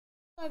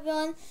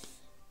Everyone,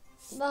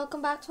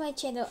 welcome back to my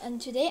channel,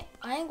 and today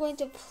I am going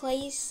to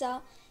place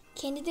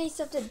candidates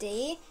of the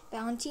day,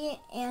 bounty,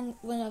 and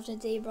winner of the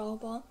day,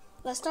 Brawl.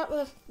 Let's start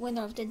with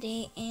winner of the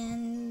day,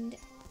 and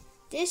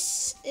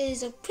this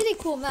is a pretty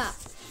cool map.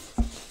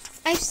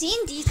 I've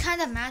seen these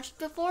kind of maps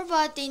before,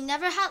 but they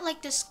never had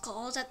like the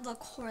skulls at the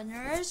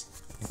corners.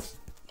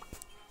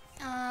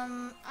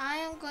 I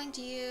am going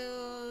to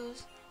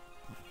use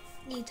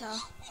Nita.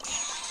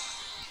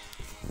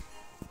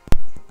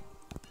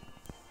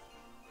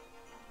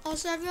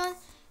 Also, everyone,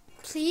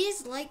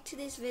 please like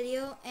today's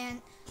video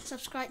and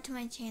subscribe to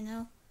my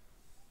channel.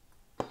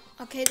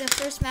 Okay, the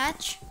first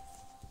match.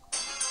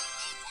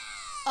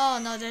 Oh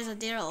no, there's a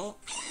Daryl.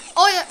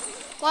 Oh yeah,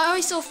 why are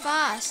we so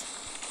fast?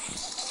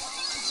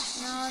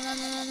 No.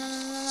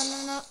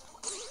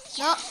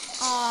 No.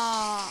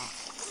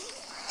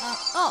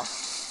 Oh.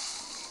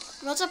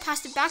 Rosa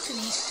passed it back to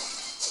me.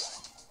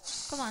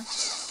 Come on,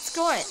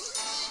 score it.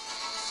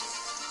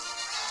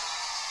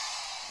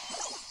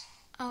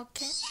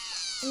 Okay.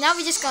 Now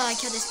we just gotta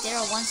kill this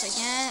Daryl once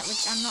again,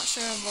 which I'm not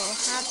sure will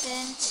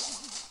happen.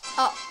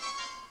 Oh.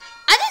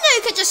 I didn't know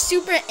you could just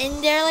super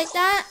in there like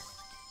that.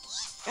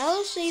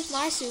 That'll save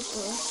my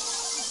super.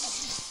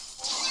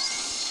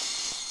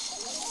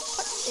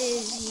 What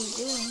is he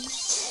doing?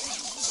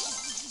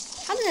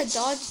 How did I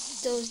dodge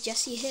those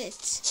Jesse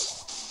hits?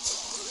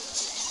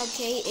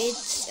 Okay,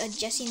 it's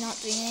Jesse not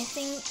doing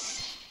anything.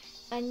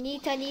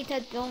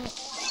 Nita, don't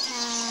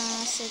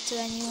pass it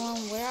to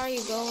anyone. Where are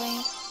you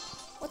going?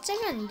 What's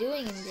everyone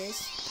doing in this?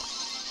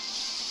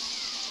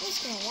 I'm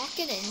just gonna walk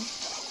it in.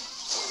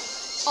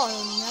 Oh,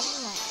 never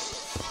mind.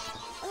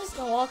 I'm just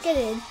gonna walk it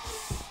in.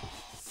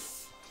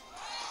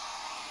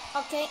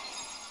 Okay,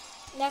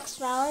 next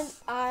round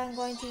I'm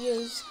going to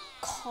use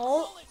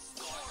Colt.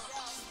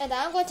 And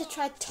I'm going to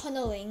try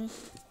tunneling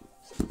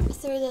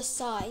through the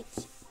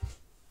sides.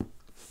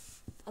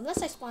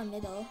 Unless I spawn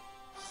middle.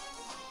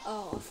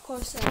 Oh, of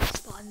course I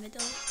spawn middle.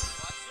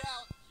 Watch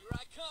out, here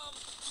I come.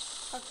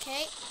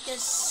 Okay,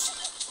 just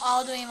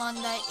all doing on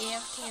the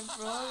AFK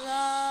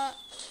Rosa.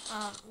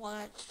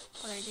 What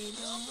are they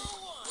doing?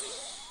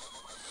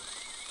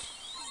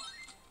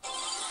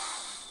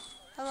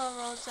 Hello,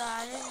 Rosa.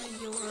 I didn't know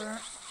you were.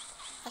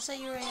 I saw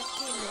you were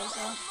AFK,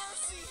 Rosa.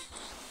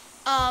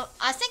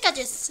 I think I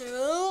just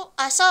threw.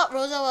 I saw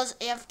Rosa was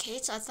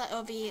AFK, so I thought it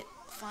would be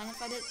fine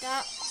if I did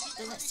that.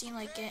 Doesn't seem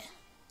like it.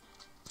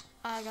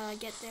 I gotta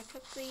get there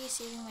quickly,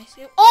 saving my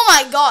super. Oh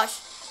my gosh!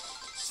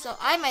 So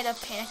I might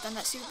have panicked on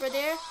that super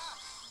there.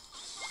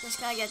 Just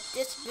gonna get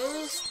this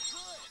boost.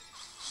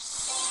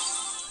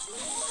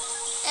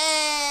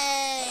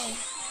 Hey!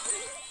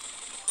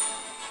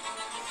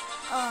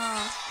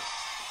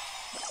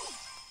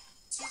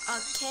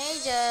 Okay,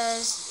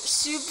 just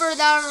super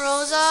down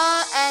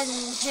Rosa and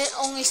hit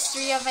only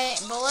 3 of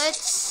 8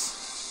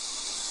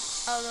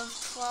 bullets out of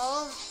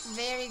 12.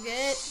 Very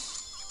good.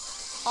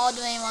 All the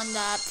way on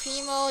that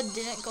Primo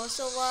didn't go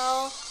so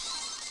well.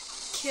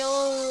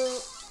 Kill.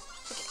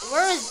 Okay,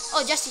 where is?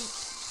 Oh, Jesse.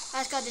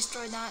 I just gotta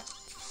destroy that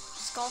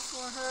skull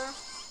for her,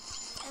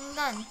 and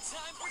done.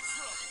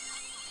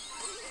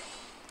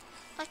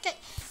 Okay,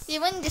 we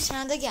win this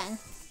round again.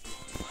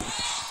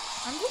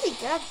 I'm really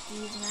good at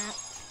these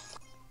maps.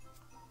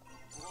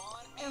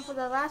 And for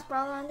the last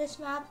brawler on this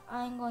map,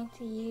 I'm going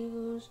to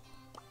use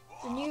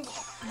the new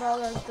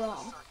brawler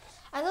Drum.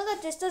 I know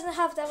that this doesn't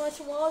have that much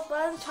walls,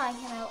 but I'm trying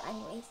him out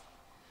anyways.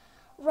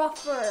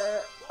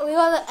 Rougher. We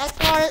got an egg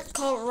card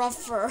called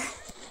Rougher.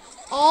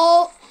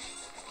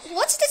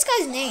 What's this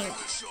guy's name?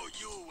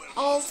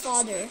 All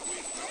Father.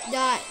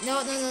 Die.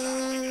 No.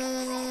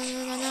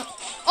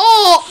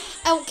 Oh!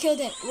 I killed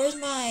him. Where's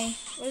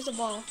the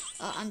ball?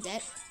 I'm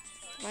dead.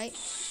 Right?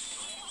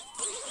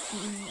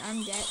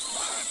 I'm dead.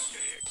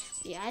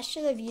 Yeah, I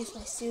should have used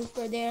my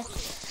super there.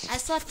 I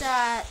thought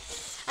that,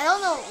 I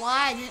don't know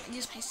why I didn't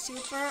use my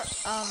super.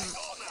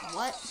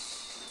 What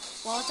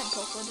was that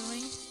Poco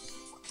doing?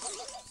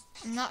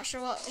 I'm not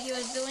sure what he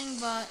was doing,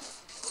 but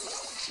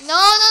no.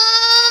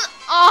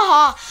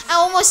 Oh, I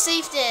almost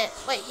saved it.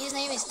 Wait, his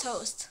name is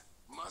Toast.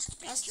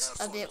 That's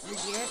a bit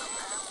weird.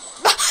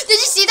 Did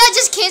you see that?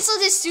 Just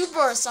canceled his super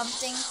or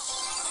something.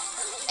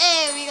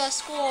 Hey, we got a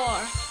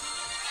score.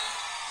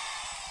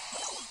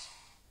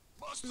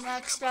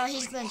 Next round,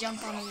 he's gonna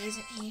jump on me,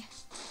 isn't he?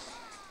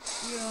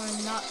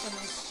 You're not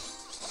gonna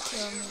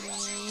kill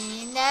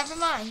me. Never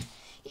mind.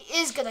 He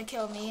is gonna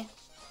kill me.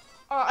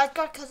 Oh,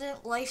 Edgar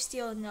couldn't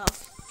lifesteal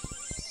enough.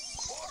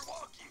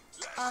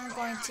 I'm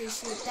going to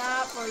shoot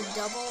that for a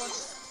double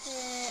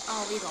hit.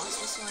 Oh, we lost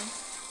this one.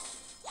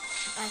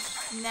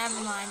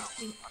 Never mind.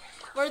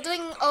 We're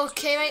doing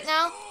okay right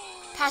now.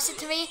 Pass it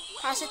to me.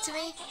 Pass it to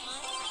me.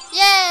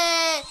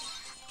 Yay!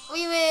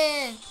 We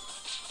win.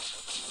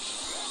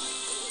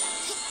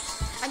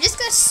 I'm just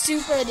gonna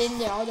super it in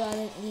there, although I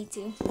didn't need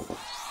to.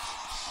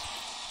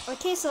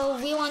 Okay, so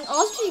we won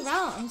all 3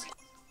 rounds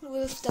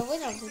with the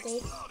winner of the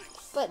day.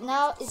 But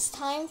now it's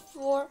time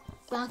for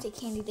bounty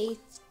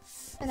candidates.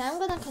 And I'm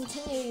gonna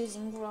continue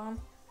using Brawl.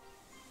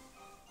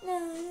 Na,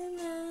 na,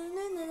 na,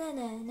 na,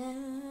 na, na,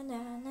 na,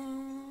 na,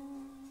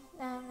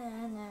 na.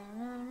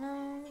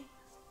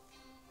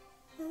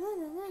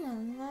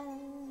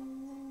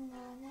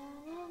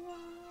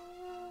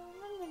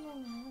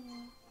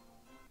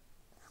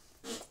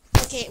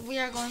 we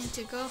are going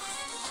to go.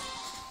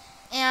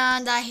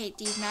 And I hate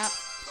these maps.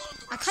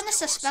 I kind of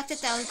suspected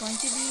that was going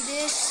to be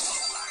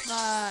this,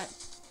 but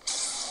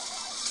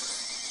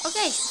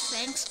okay.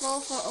 Thanks,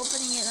 Bo, for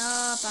opening it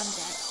up. I'm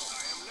dead.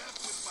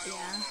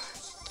 Yeah.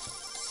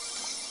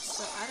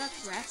 So I got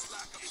wrecked.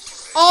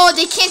 Oh,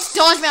 they can't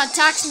dodge my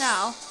attacks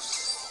now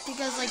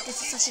because like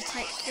this is such a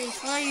tight space.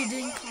 What are you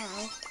doing,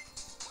 Carl?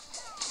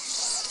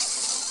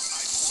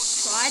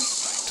 So I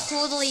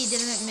totally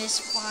didn't miss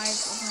 5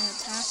 of my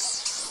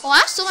attacks. Oh,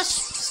 I have so much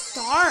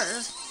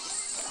stars.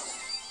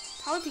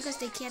 Probably because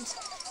they can't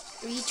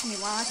reach me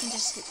while I can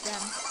just hit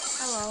them.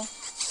 Hello.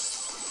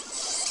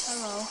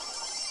 Hello.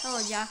 Hello,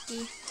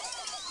 Jackie.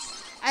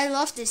 I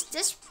love this.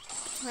 This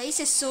place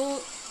is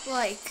so,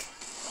 like,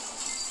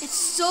 it's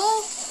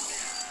so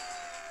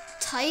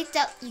tight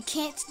that you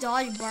can't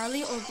dodge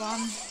barley or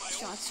bomb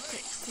shots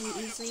pretty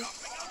easily.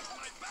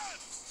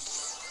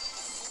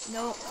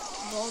 No,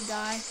 Bo,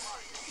 die.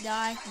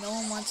 Die. No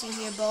one wants you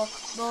here, Bo.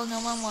 Bo, no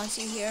one wants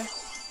you here.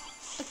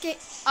 Okay,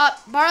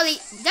 barley.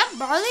 That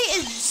barley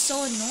is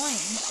so annoying.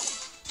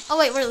 Oh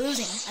wait, we're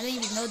losing. I didn't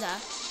even know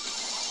that.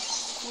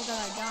 Oh god,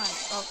 I died.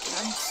 Okay,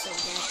 I'm so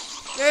dead.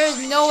 There is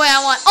no way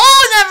I want.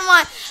 Oh, never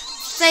mind.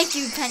 Thank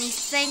you, Penny.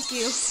 Thank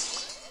you.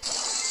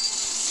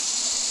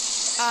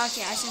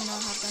 Okay, I should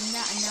not have done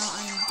that, and now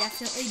I am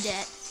definitely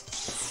dead.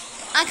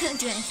 I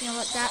couldn't do anything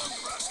about that.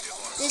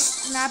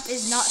 This map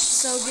is not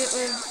so good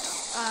with,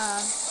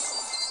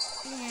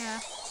 yeah,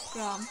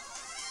 Brawl.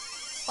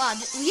 Wow,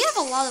 we have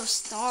a lot of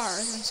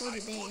stars, and so do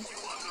they.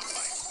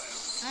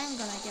 I'm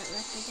gonna get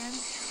wrecked again.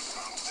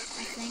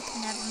 I think,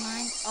 never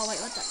mind. Oh wait,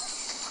 what the?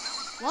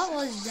 What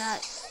was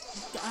that?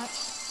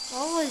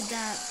 What was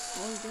that?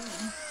 What was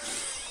doing?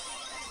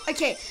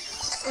 Okay,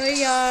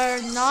 we are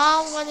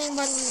not winning,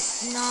 but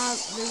not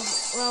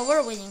losing. Well,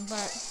 we're winning,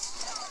 but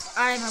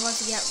I'm about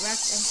to get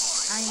wrecked, and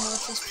I'm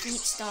about to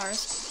beat stars.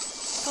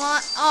 Come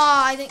on!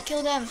 Oh, I didn't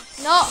kill them.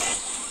 No,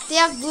 they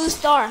have blue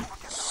star.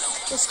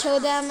 Just kill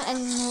them and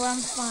run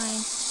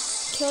fine.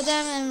 Kill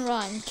them and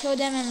run. Kill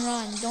them and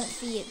run. Don't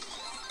feed.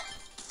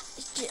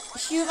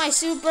 Shoot my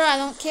super. I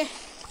don't care.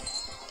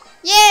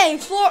 Yay!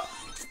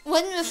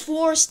 Win with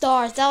 4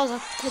 stars. That was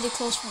a pretty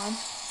close one.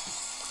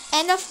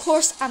 And of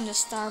course, I'm the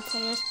star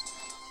player.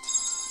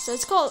 So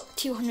it's called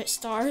 200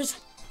 stars.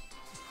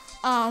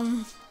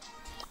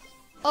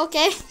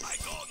 Okay.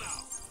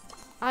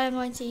 I'm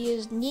going to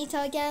use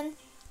Nita again.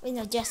 Wait,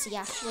 no, Jessie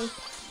actually.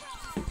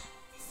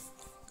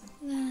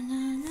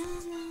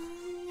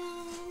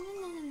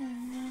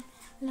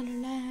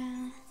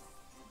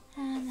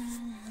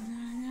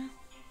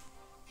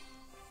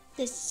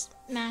 This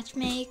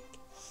matchmake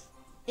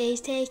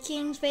is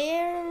taking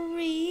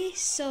very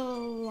so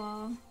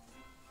long.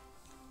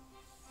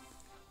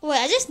 Wait,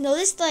 I just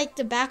noticed like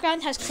the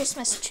background has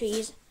Christmas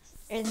trees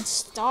and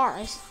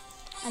stars.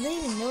 I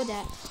didn't even know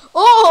that.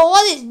 Oh,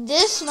 what is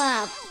this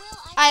map?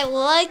 I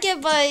like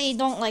it, but I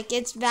don't like it.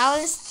 It's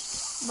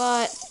balanced,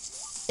 but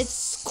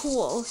it's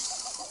cool.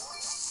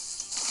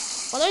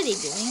 What are they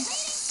doing?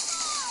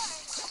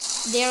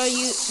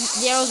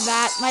 Daryl's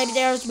bad. My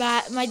Daryl's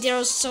bad. My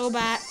Daryl's so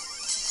bad.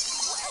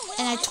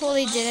 And I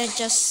totally didn't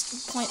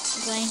just point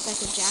blank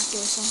like a Jackie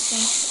or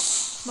something.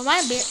 But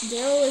my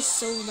Daryl is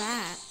so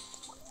bad.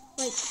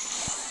 Like,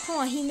 come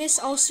on, he missed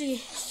all 3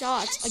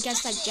 shots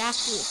against that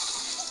Jackie.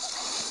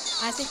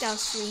 I think that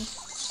was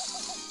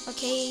 3.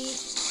 Okay,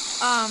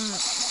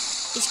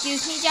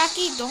 excuse me,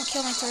 Jackie, don't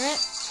kill my turret.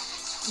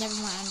 Never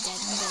mind, I'm dead,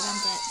 I'm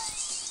dead.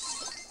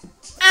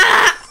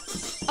 Ah!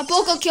 A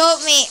Poco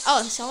killed me.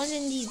 Oh, someone's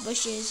in these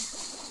bushes.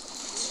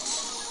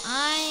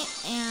 I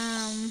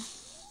am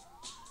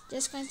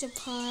just going to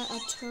put a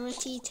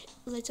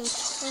little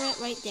turret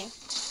right there.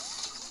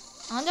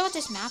 I wonder what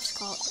this map's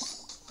called.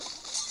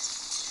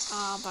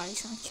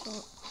 Barley's gonna kill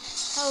it.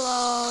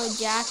 Hello,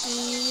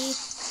 Jackie.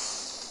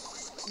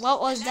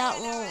 What was that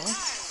roll?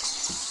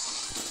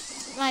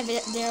 My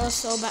Daryl's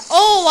so bad.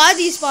 Oh, why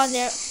did he spawn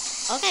there?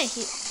 Okay,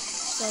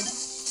 so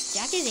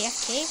Jackie's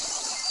AFK,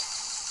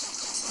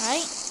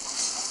 right?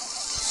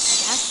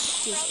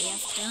 Jackie's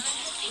AFK.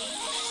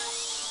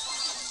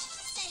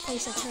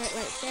 Place a turret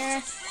right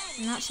there.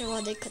 I'm not sure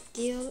what they could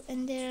do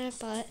in there,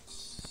 but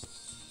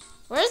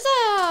where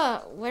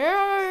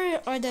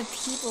are the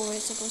people we're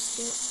supposed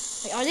to?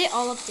 Wait, are they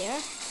all up there?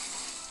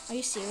 Are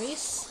you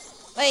serious?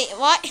 Wait,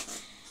 what?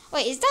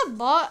 Wait, is that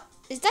bot?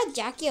 Is that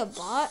Jackie a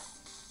bot?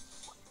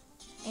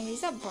 And is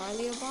that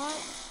Barley a bot?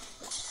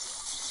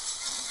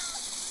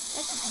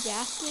 That's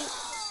Jackie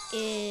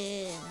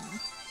in.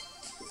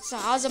 So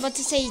I was about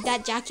to say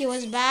that Jackie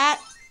was bad,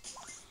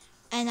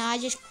 and I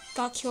just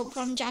got killed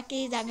from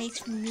Jackie. That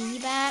makes me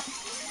bad.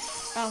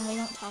 We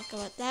don't talk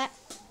about that.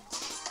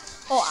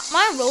 Oh,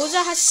 my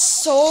Rosa has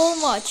so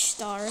much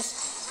stars.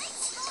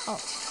 Oh,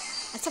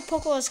 I thought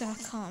Poco was gonna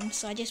come,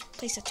 so I just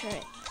placed a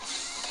turret.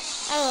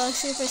 Hello,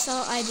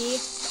 Supercell ID.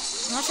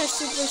 I'm not sure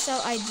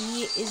Supercell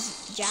ID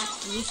is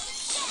Jackie.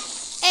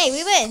 Hey,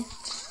 we win!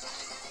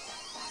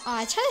 Oh,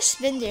 I tried to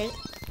spin there.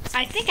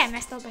 I think I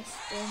messed up my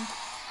spin.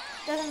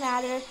 Doesn't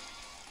matter.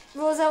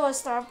 Rosa was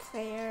star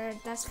player.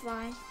 That's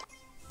fine.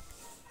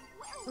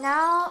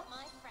 Now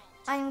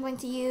I'm going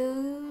to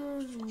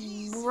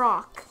use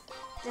Brock.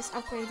 Just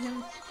upgrade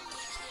him.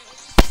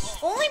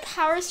 Only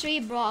power 3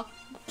 Brock,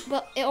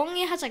 but it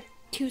only has like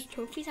 2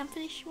 trophies. I'm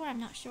pretty sure. I'm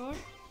not sure.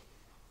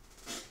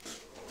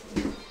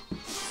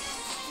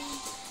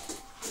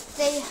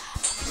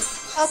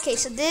 Okay,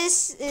 so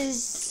this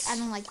is, I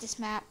don't like this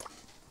map.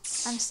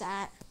 I'm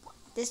sad.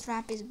 This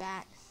map is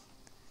bad.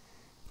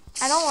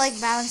 I don't like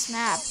balanced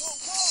map.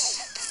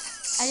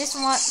 I just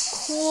want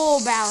cool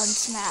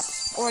balanced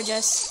maps or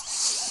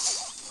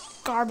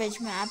just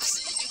garbage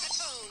maps.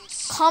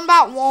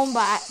 Combat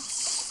Wombat.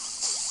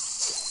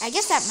 I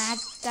guess that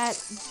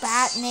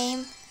bat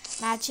name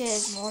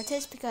matches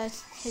Mortis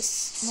because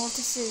his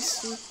Mortis is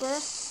super.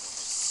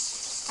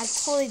 I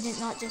totally did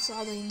not just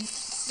auto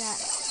that.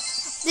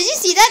 Did you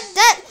see that?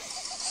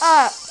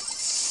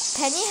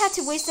 Penny had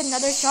to waste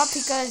another shot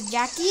because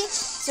Jackie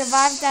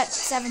survived that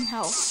 7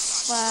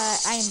 health,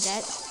 but I am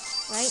dead,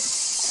 right?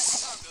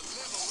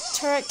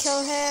 Turret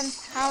kill him.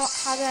 How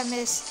did I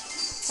miss?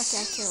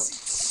 Okay,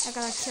 I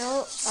got a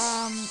kill.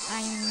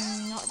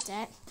 I'm not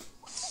dead.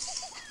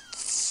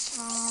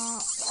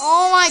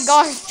 Oh my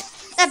gosh,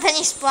 that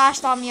Penny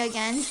splashed on me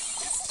again.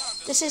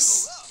 This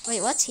is,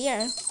 wait, what's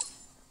here?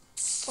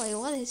 Wait,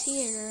 what is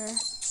here?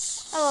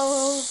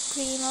 Hello,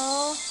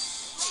 Primo.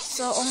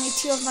 So only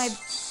 2 of my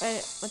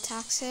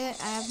attacks hit.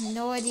 I have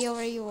no idea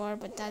where you are,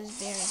 but that is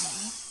very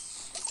annoying.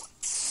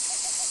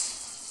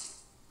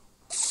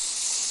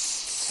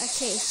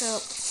 Okay,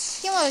 so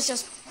Primo is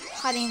just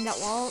hiding in that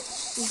wall.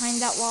 Behind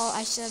that wall,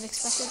 I should have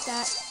expected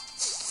that.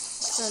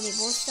 So they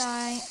both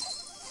die.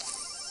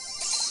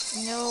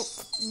 Nope,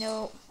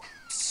 nope.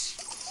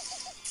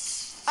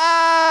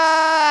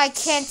 I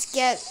can't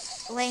get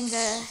Lane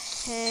to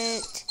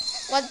hit.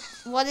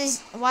 Why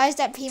is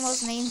that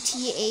Primo's name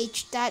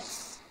TH?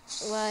 That's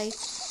like,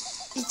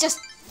 it's just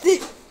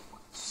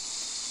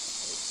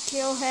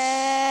kill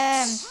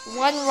him.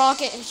 1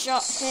 rocket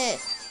shot hit.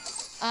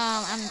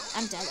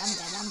 I'm dead.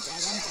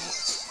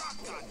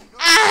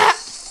 Ah!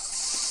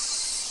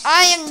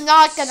 I am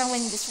not gonna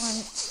win this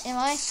one, am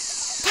I?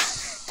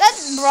 That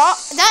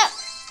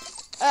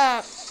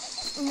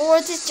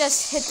Mortis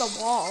just hit the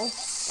wall.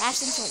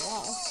 Dashed into the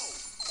wall.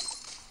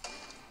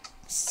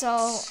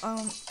 So,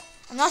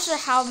 I'm not sure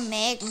how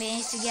Meg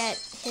managed to get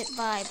hit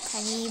by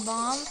Penny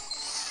Bomb,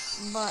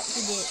 but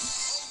he did.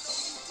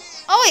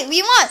 Oh wait,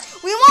 we won!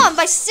 We won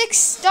by 6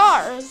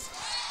 stars!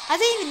 I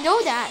didn't even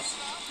know that.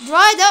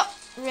 Dried up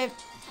rip.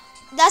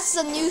 That's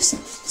the new,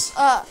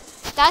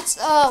 that's,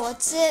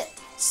 what's it?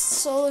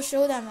 Solo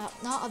showdown map,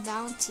 not a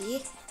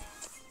bounty.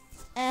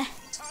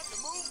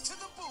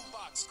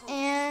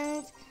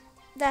 And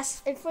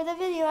that's it for the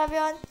video,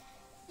 everyone.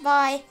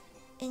 Bye.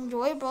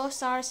 Enjoy Brawl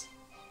Stars.